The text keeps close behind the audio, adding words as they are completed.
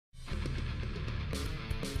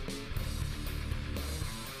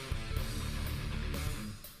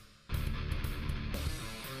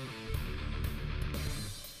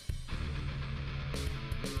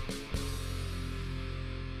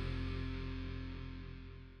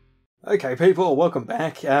Okay, people, welcome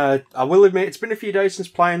back. I will admit, it's been a few days since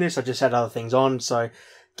playing this. I just had other things on, so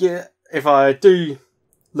if I do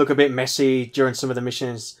look a bit messy during some of the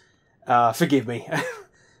missions, forgive me.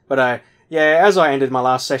 But yeah, as I ended my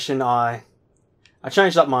last session, I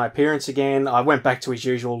changed up my appearance again. I went back to his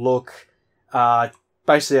usual look.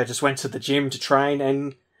 Basically, I just went to the gym to train,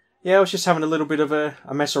 and yeah, I was just having a little bit of a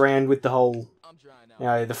mess around with the whole,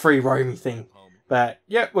 the free roaming thing. But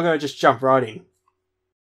yeah, we're going to just jump right in.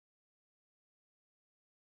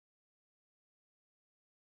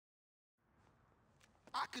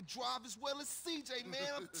 I could drive as well as CJ, man,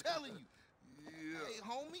 I'm telling you. Yeah. Hey,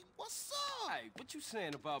 homie, what's up? Hey, what you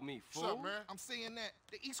saying about me, fool? What's up, man? I'm saying that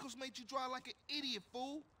the East Coast made you drive like an idiot,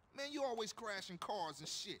 fool. Man, you always crashing cars and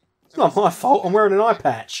shit. It's not my fault, I'm wearing an eye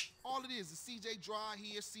patch. All it is CJ drive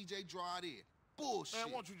here, CJ drive there. Bullshit. Man,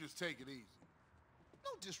 why don't you just take it easy?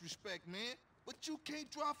 No disrespect, man, but you can't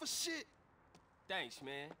drive for shit. Thanks,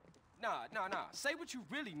 man. Nah. Say what you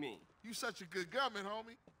really mean. You such a good gunman,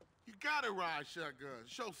 homie. You gotta ride shotgun.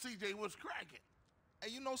 Show CJ what's cracking.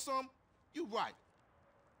 Hey, you know something? You right.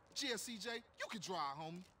 Yeah, CJ, you can drive,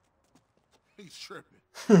 homie. He's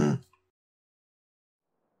tripping.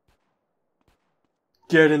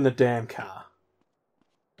 Get in the damn car.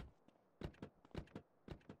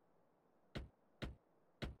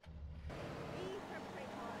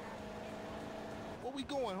 Where we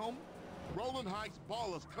going, homie? Rolling Heights,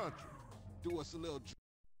 Ballers Country. Do us a little...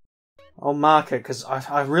 I'll mark it, because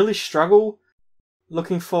I really struggle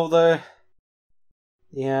looking for the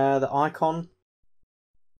icon.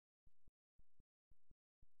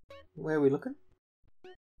 Where are we looking?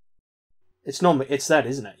 It's not, it's that,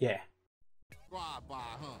 isn't it? Yeah. Drive by,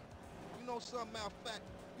 huh? You know something, matter of fact,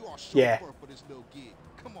 you are chauffeur Yeah. for this little gig.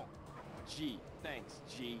 Come on. G, thanks,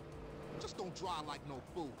 G. Just don't drive like no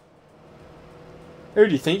fool. Who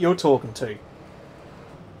do you think you're talking to?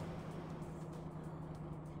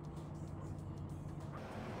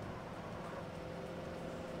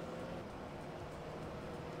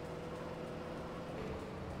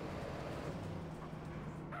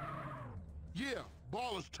 Yeah,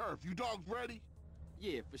 Ballers Turf. You dogs ready?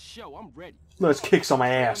 Yeah, for sure, I'm ready. Let's kick some Stay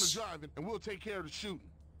on the ass. driving, and we'll take care of the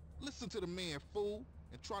shooting. Listen to the man, fool,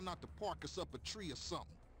 and try not to park us up a tree or something.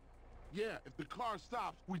 Yeah, if the car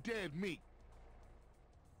stops, we dead meat.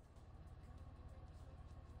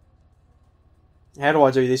 How do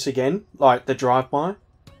I do this again? Like the drive-by?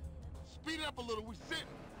 Speed up a little, we sitting.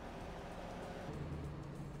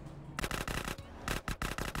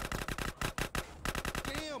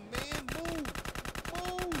 Damn, man, move!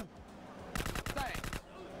 Thanks.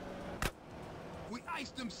 We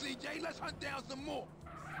iced them, CJ. Let's hunt down some more.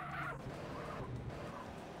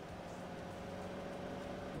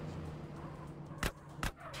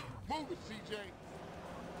 Move it, CJ.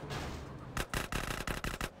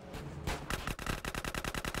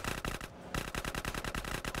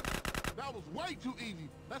 That was way too easy.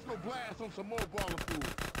 Let's go blast on some more baller food.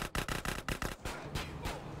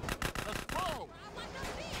 Let's go.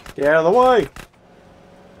 Get out of the way!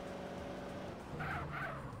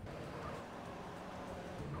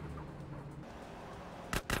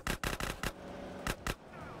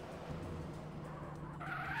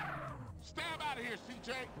 Stab out of here, CJ.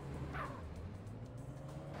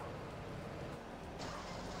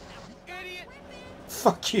 You idiot!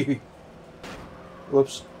 Fuck you!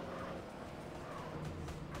 Whoops.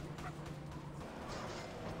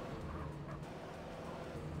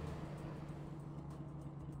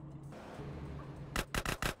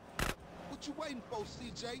 What you waiting for,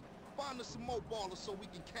 CJ? Find us some more ballers so we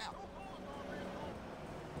can cap.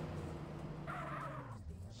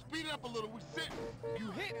 Speed up a little, we sitting. You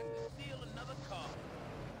hit and steal another car.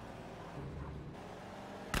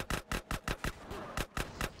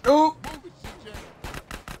 Oh! Move it, CJ.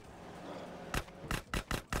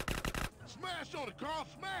 Smash on the car,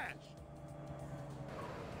 smash!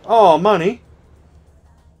 Oh, money!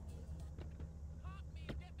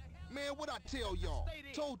 Man, what I tell y'all?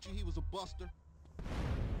 Told you he was a buster.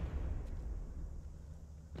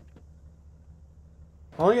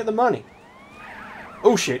 I want to get the money.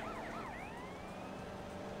 Oh shit.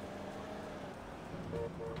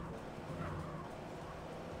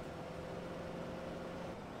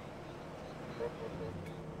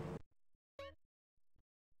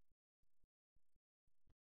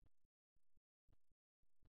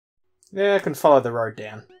 Yeah, I can follow the road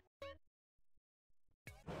down.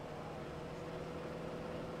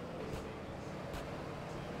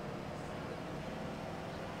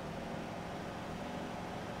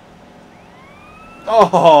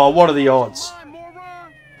 Oh, what are the odds?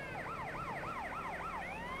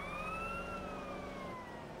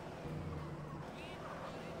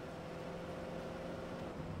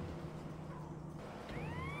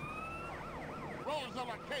 Sometimes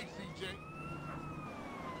I like cake, CJ.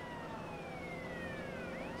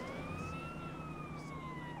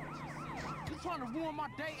 You trying to ruin my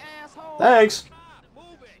day, asshole? Thanks. Move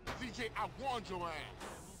it. CJ, I warned your ass.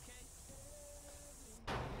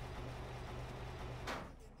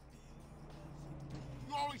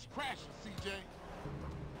 You always crashing, CJ.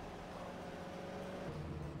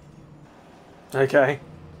 Okay.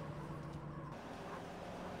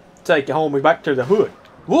 Take you home back to the hood.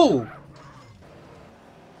 Whoa!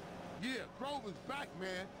 Yeah, Grove is back,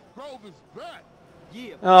 man. Grove is back.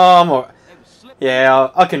 Yeah. Oh, I'm alright. They was slipping.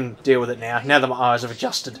 Yeah, I can deal with it now. Now that my eyes have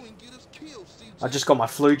adjusted. You ain't get us killed, CJ. I just got my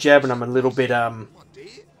flu jab and I'm a little bit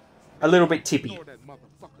tippy. Ignore that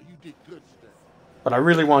motherfucker. You did good today. But I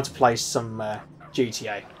really want to play some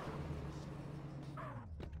GTA.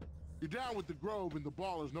 You're down with the Grove and the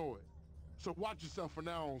ballers know it. So watch yourself from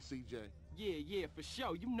now on, CJ. Yeah, for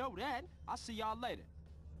sure. You know that. I'll see y'all later.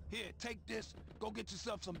 Here, take this. Go get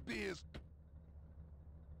yourself some beers.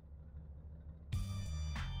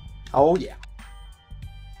 Oh yeah.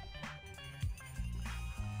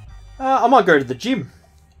 I might go to the gym.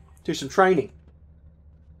 Do some training.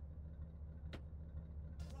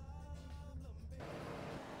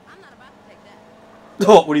 I'm not about to take that.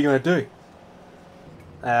 Oh, what are you going to do?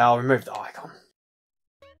 I'll remove the icon.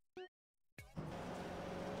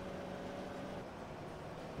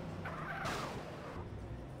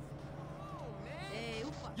 Hey,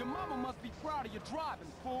 who fuck? Your mama must be proud of your driving,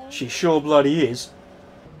 fool. She sure bloody is.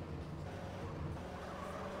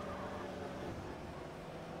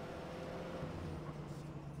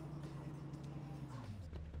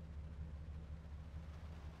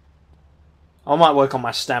 I might work on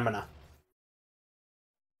my stamina.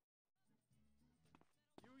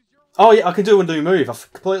 Oh yeah, I can do a new move. I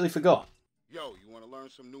completely forgot. Yo, you want to learn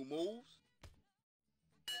some new moves?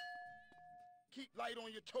 Keep light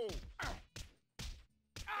on your toes.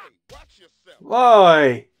 Hey, watch yourself.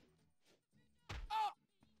 Why?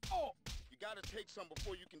 You gotta take some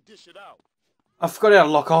before you can dish it out. I forgot how to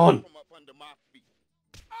lock on. From up under my feet.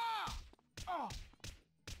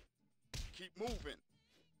 Keep moving.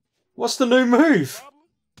 What's the new move? Problem?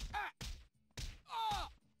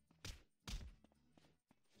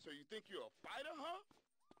 So you think you're a fighter, huh?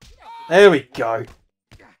 There we go.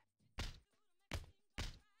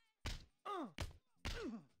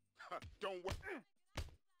 Don't worry.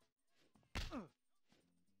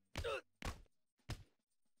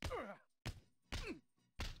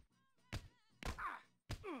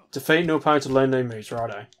 Defeat new opponent to learn new moves,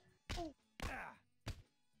 righto.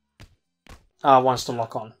 Wants to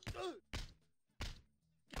lock on.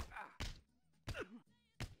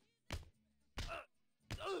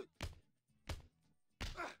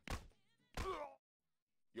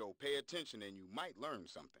 Yo, pay attention and you might learn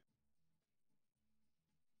something.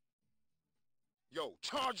 Yo,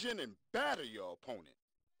 charge in and batter your opponent.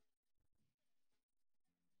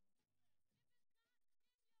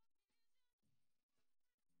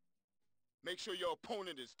 Make sure your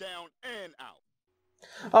opponent is down and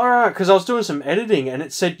out. Alright, because I was doing some editing and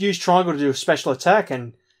it said use triangle to do a special attack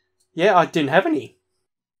and yeah, I didn't have any.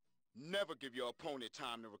 Never give your opponent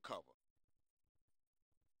time to recover.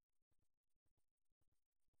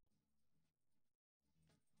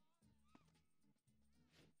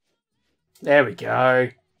 There we go.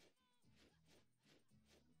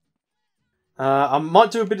 I might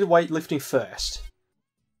do a bit of weightlifting first.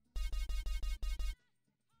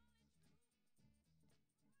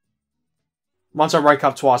 Once I rank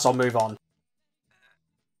up twice, I'll move on.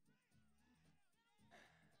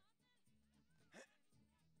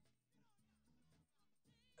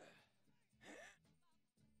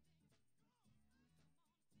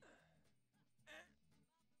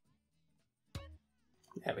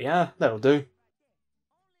 There we are. That'll do.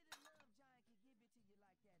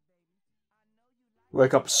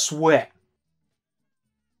 Work up a sweat.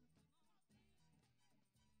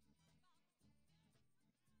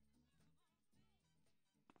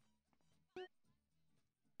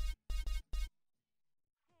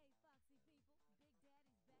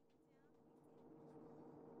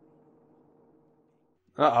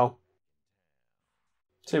 Uh-oh.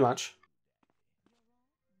 Too much.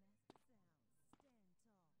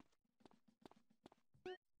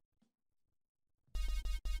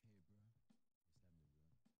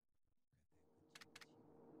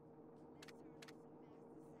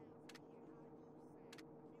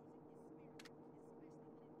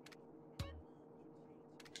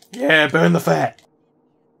 Yeah, burn the fat.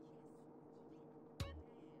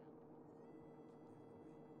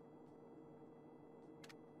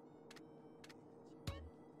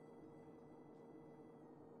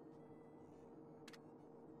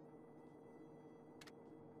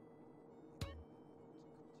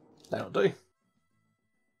 That'll do.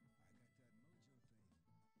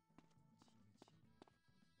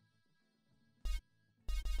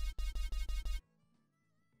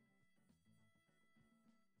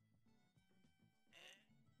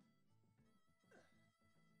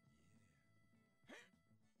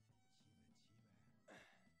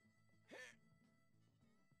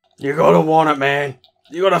 You gotta want it, man.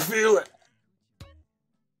 You gotta feel it.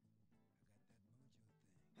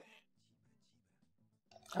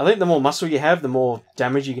 I think the more muscle you have, the more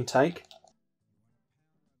damage you can take.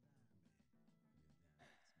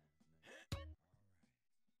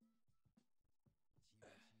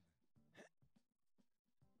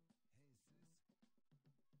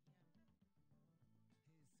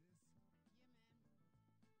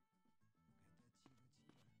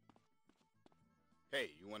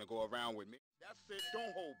 Hey, you want to go around with me? That's it.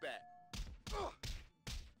 Don't hold back.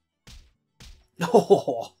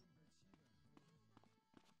 Oh.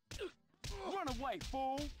 Run away,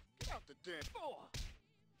 fool! Get out the den.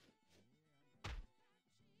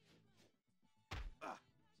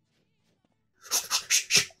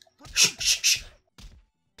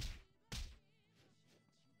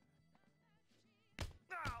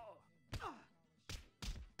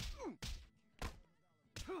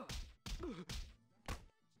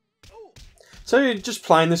 So you're just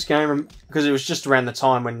playing this game because it was just around the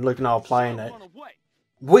time when Luke and I were playing it.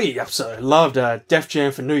 We absolutely loved Def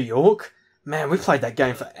Jam for New York. Man, we played that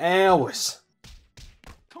game for hours.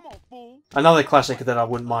 Come on, fool! Another classic that I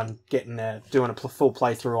wouldn't mind getting doing a full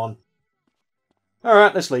playthrough on.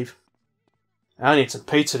 Alright, let's leave. I need some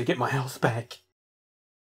pizza to get my health back.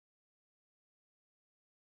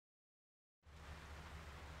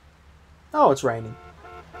 Oh, it's raining.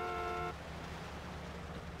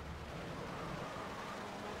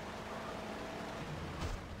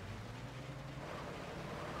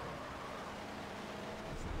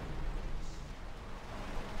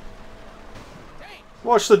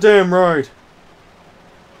 Watch the damn road.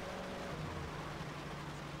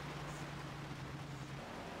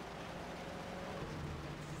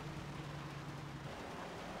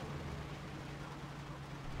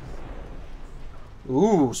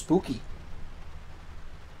 Ooh, spooky.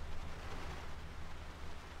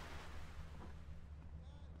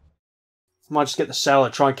 Might just get the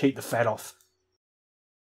salad, try and keep the fat off.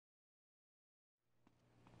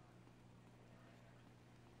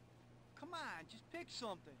 Come on, just pick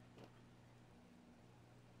something.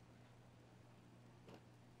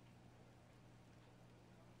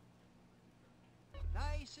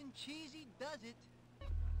 Nice and cheesy does it.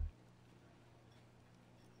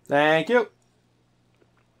 Thank you.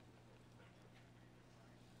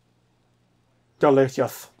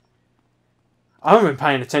 Delicious. I haven't been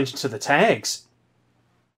paying attention to the tags.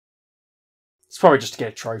 It's probably just to get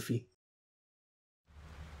a trophy.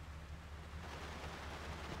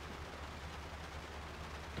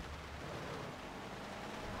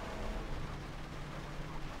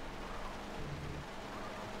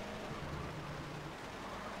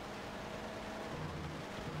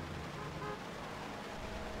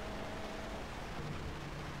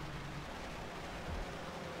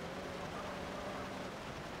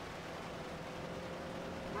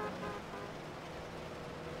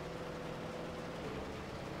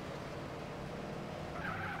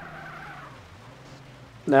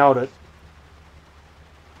 Nailed it.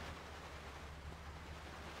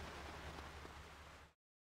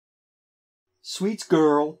 Sweet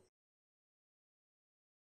girl.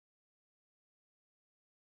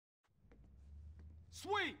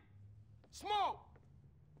 Sweet! Smoke!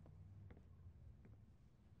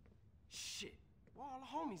 Shit, where all the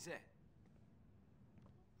homies at?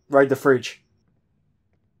 Raid the fridge.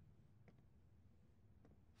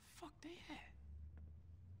 Fuck they at?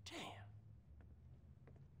 Damn.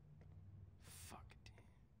 Fuck it.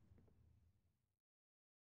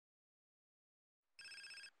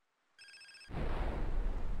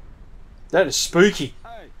 That is spooky.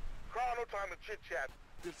 Hey, Carl, no time to chit-chat.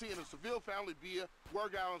 Been seeing a Seville family beer,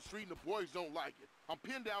 work out on the street, and the boys don't like it. I'm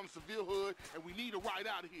pinned down in Seville hood, and we need a ride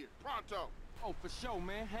out of here. Pronto. oh, for sure,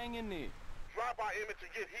 man. Hang in there. Drive by Emmett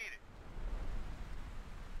and get heated.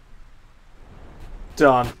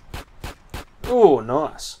 Done. Oh,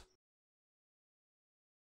 nice.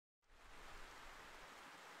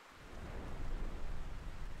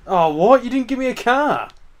 Oh, what? You didn't give me a car?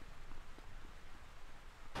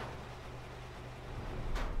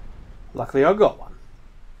 Luckily, I got one.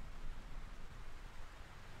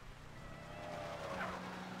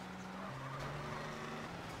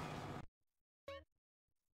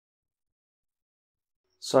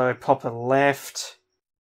 So, pop a left.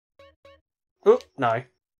 Oh, no.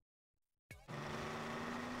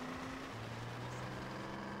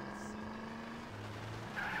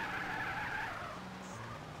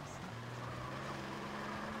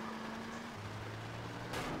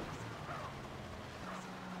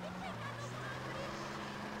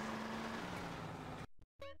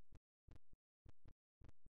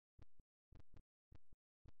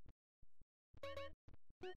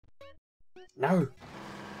 No.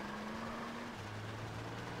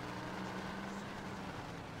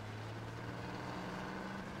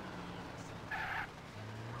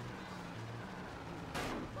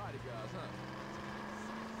 Body guys, huh?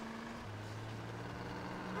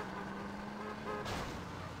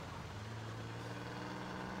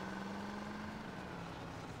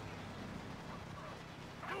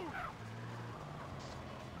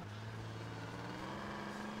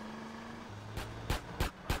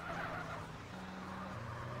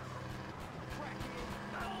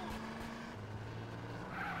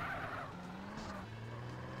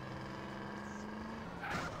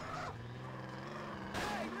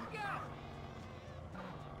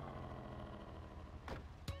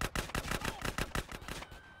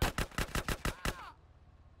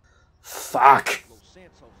 Fuck. Los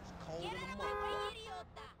Santos is cold Get in the out of my way,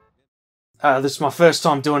 idiota! This is my first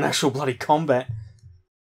time doing actual bloody combat.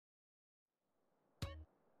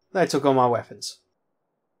 They took all my weapons.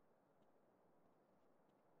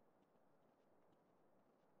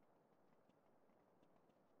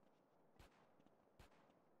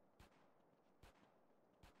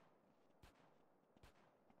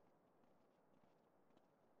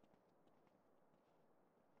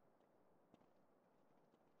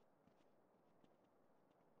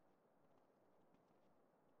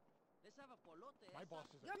 My boss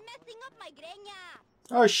is You're messing up my greña!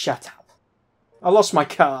 Oh, shut up. I lost my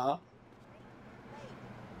car.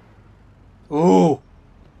 Ooh.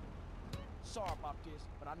 Sorry about this,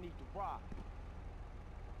 but I need to rob.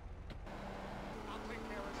 I'll take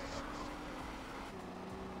care of this.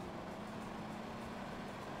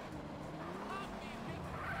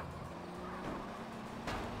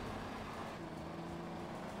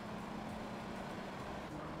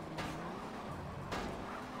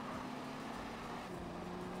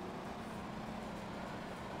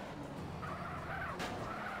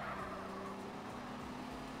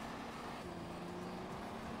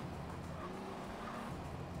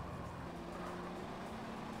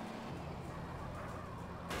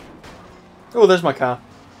 Oh, there's my car.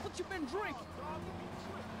 What you been drinking?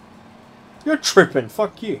 You're tripping.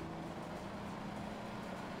 Fuck you.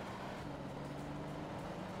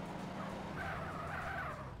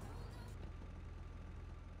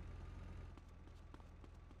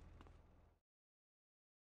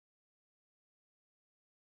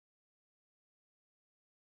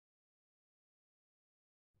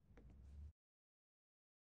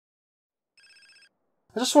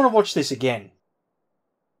 I just want to watch this again.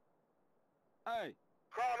 Hey,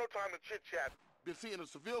 Carl, no time to chit-chat. Been seeing a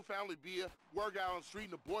Seville family beer, work out on the street,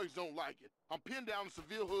 and the boys don't like it. I'm pinned down in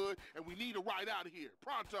Seville hood, and we need a ride out of here.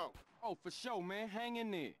 Pronto. oh, for sure, man. Hang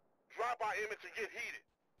in there. Drop by Emmett and get heated.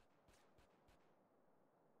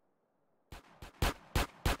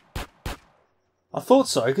 I thought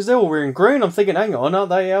so, because they're all wearing green. I'm thinking, hang on, aren't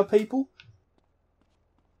they our people?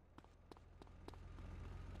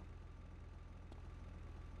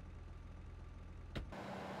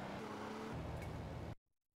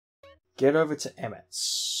 Get over to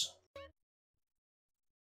Emmett's.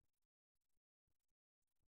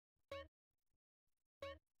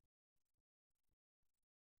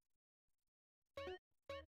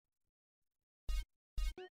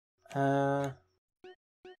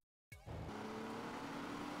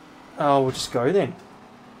 Oh, we'll just go then.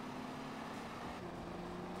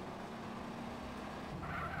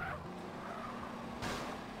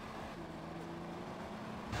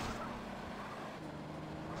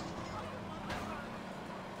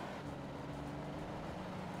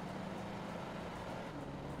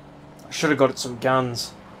 I should have got some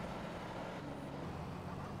guns.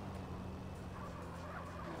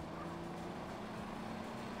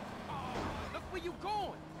 Look where you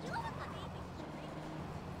going.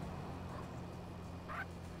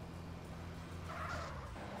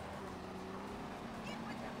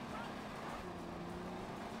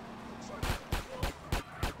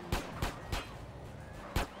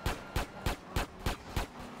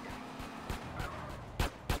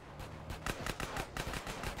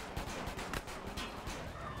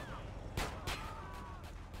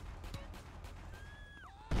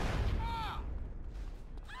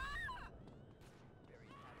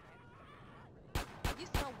 You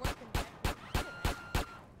still working there?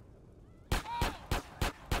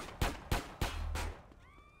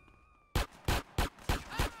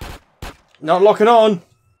 Not locking on.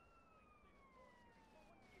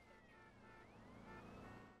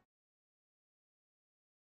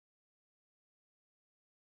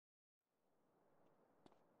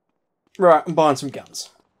 Right, I'm buying some guns.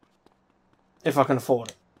 If I can afford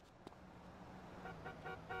it.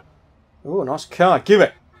 Ooh, nice car. Give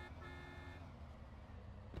it.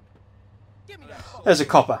 Give me that phone. There's a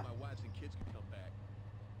copper. My wives and kids can come back.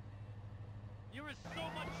 You're in so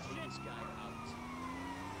much shit. This guy out.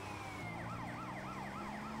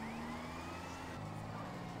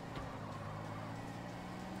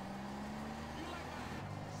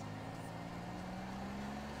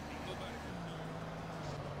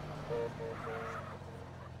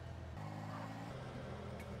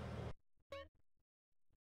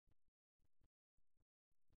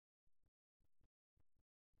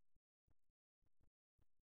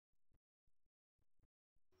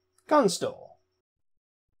 Gun store.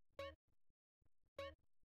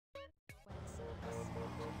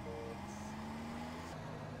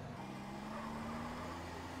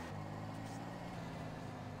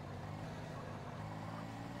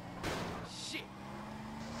 Shit.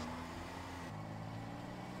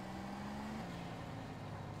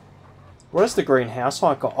 Where's the greenhouse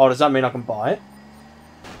icon? Oh, does that mean I can buy it?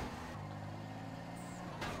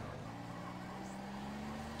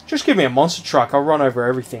 Just give me a monster truck. I'll run over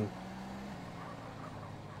everything.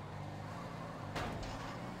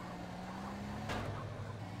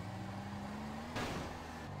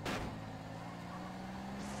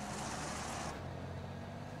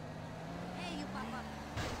 Hey, you papa.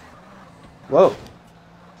 Whoa.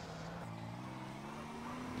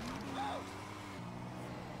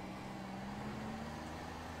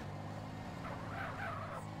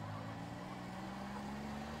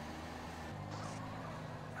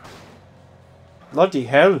 Bloody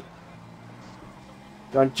hell.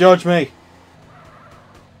 Don't judge me.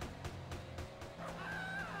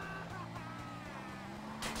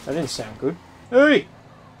 That didn't sound good. Hey!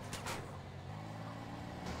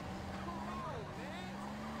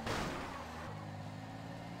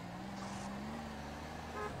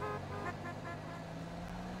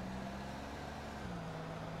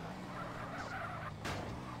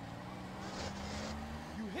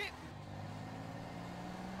 You hit me.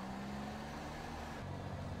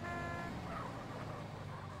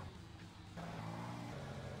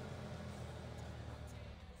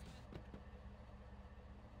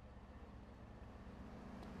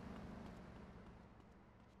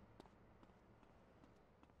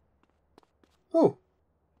 Oh.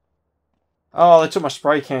 Oh, they took my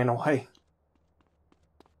spray can away.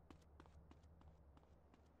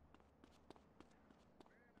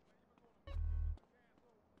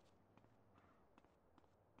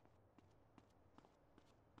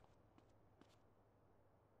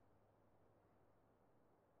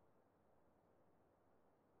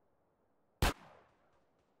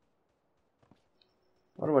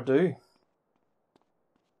 What do I do?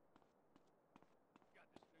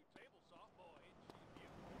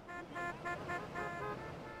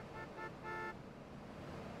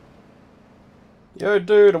 Yo,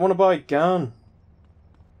 dude, I want to buy a gun.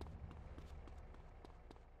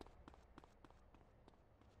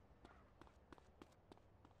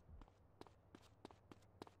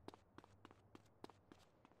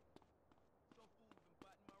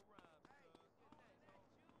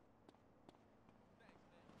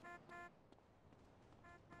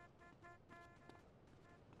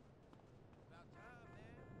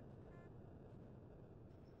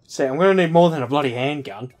 See, I'm going to need more than a bloody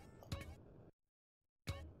handgun.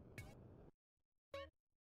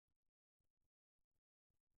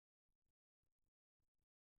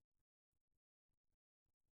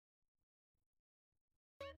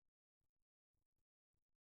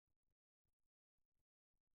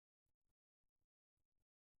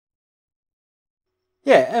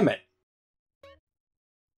 Yeah, Emmett.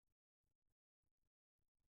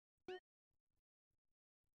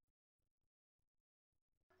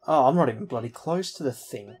 Oh, I'm not even bloody close to the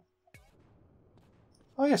thing.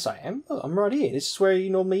 Oh, yes I am. Look, I'm right here. This is where he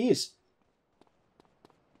normally is.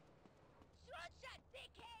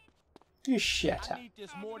 You shut I up. need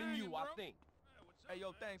this more than you, I think. Hey,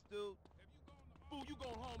 yo, thanks, dude. Fool, you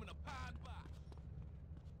going home in a pine box.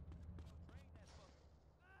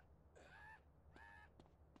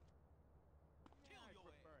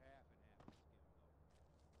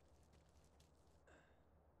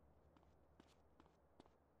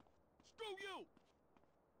 Screw you!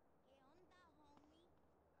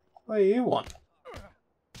 What do you want?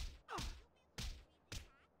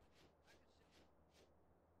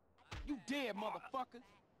 You dead, motherfucker.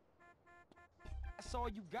 That's all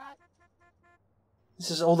you got?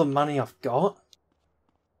 This is all the money I've got?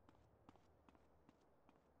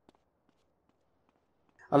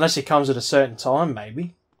 Unless it comes at a certain time,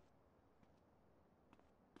 maybe.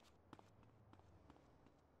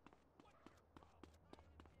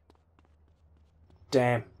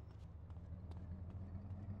 Damn.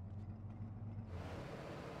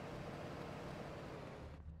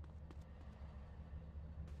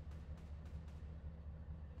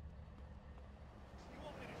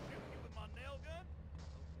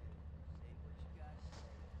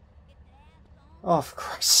 Oh, for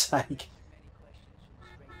Christ's sake.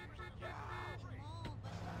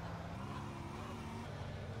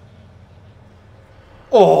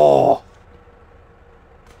 Oh!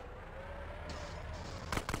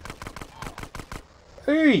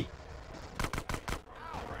 Hey!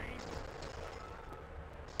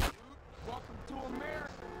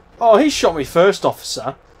 Oh, he shot me first,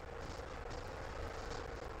 officer.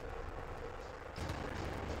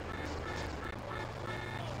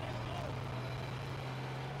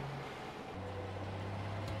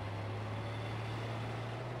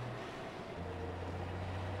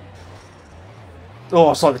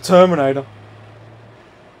 Oh, it's like the Terminator.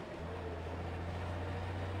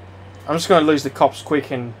 I'm just going to lose the cops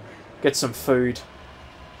quick and get some food.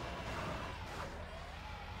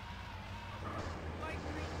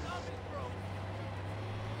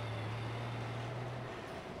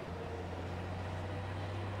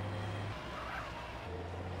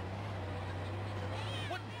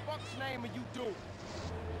 What the fuck's name are you doing?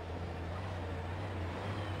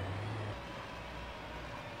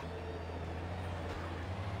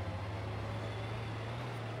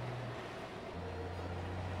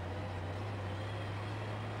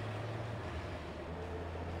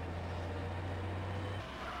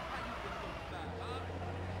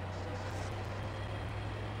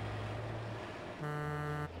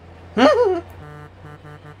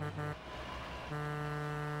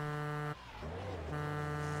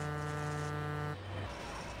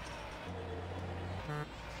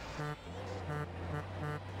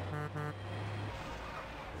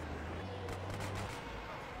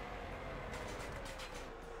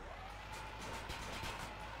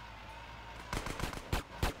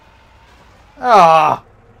 Ah!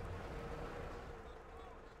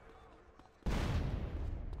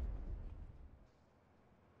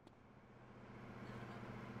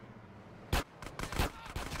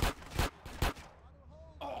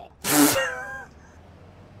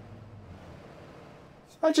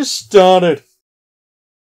 I just started.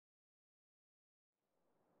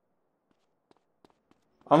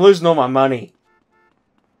 I'm losing all my money.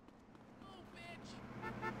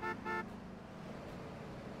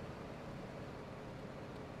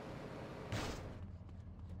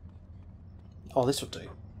 Oh, this will do.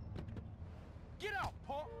 Get out,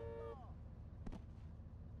 punk!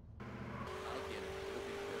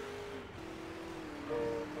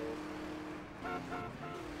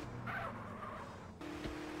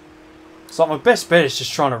 It's like my best bet is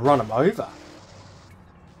just trying to run him over.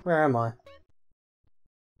 Where am I?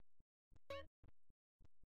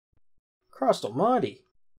 Christ almighty.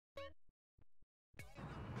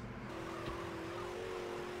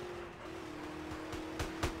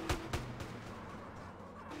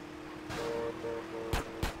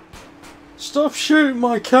 Stop shooting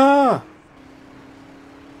my car!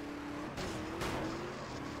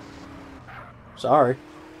 Sorry.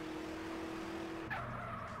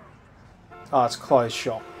 Oh, it's a closed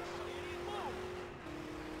shop.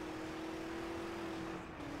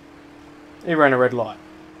 He ran a red light.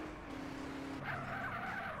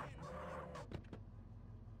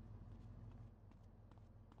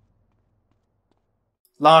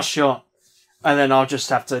 Last shot. And then I'll just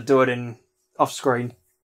have to do it in off screen.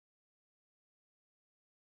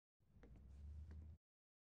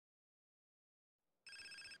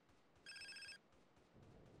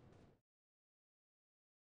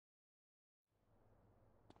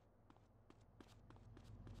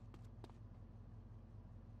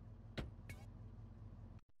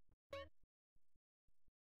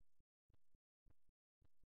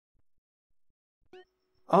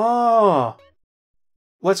 Oh,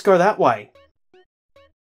 let's go that way.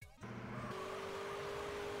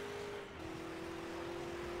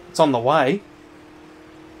 It's on the way.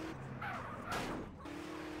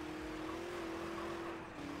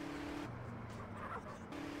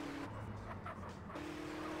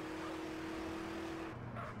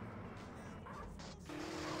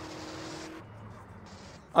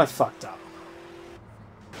 I fucked up.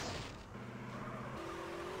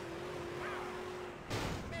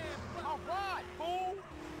 All right, fool!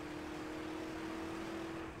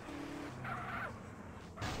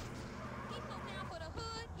 He's so down for the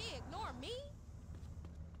hood, he ignore me?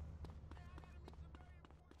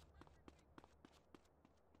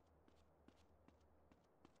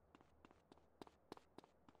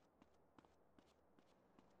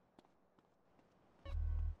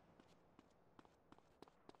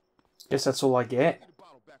 Guess that's all I get. Get the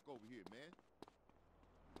bottle back over here, man.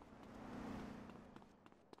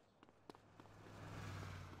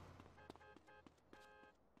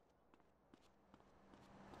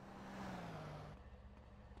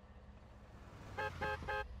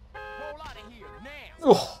 Roll out of here,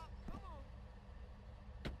 Oh.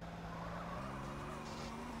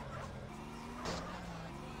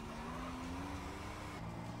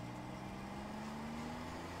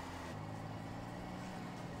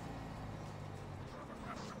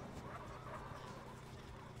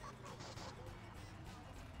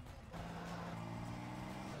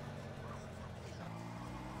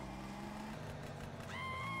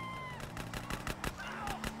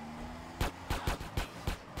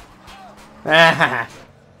 Ah!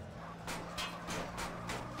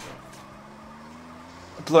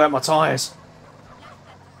 I blew out my tires.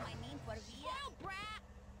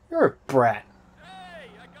 You're a brat. Hey,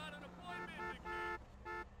 I got an appointment.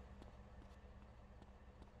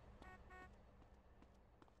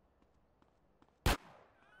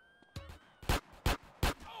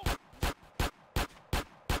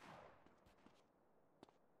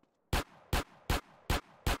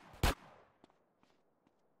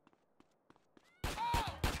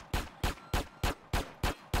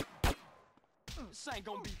 This ain't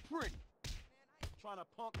gonna be pretty. Trying to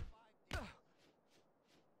punk.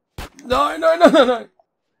 No, no, no, no, no.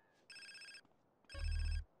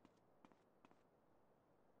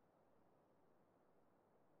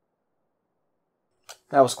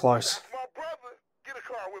 That was close. That's my brother. Get a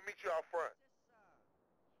car, we'll meet you out front.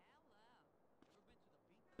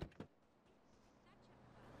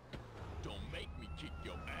 Don't make me kick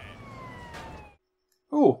your ass.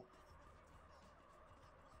 Ooh.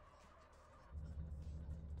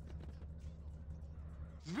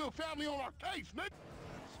 Seville family on our case, nigga.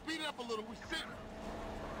 Speed it up a little, we sitting.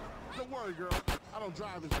 Don't worry, girl. I don't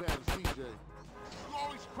drive as bad as CJ. You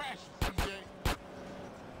always crash, CJ.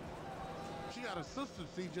 She got a sister,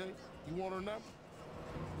 CJ. You want her number?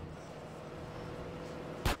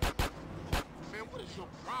 Man, what is your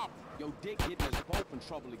problem? Yo, Dick getting us both in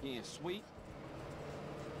trouble again, sweet.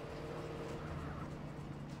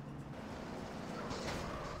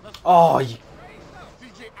 Oh, you.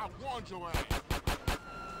 CJ, I warned your ass.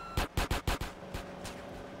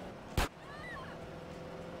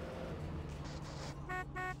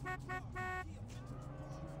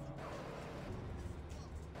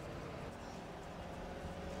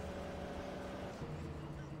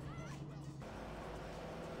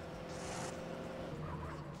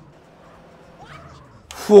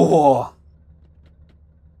 Whoa.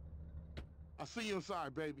 I'll see you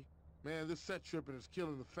inside, baby. Man, this set tripping is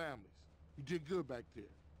killing the families. You did good back there.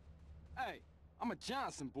 Hey, I'm a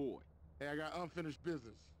Johnson boy. Hey, I got unfinished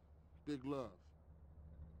business. Big love.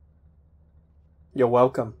 You're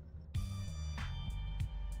welcome.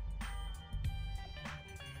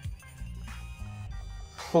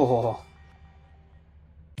 Oh.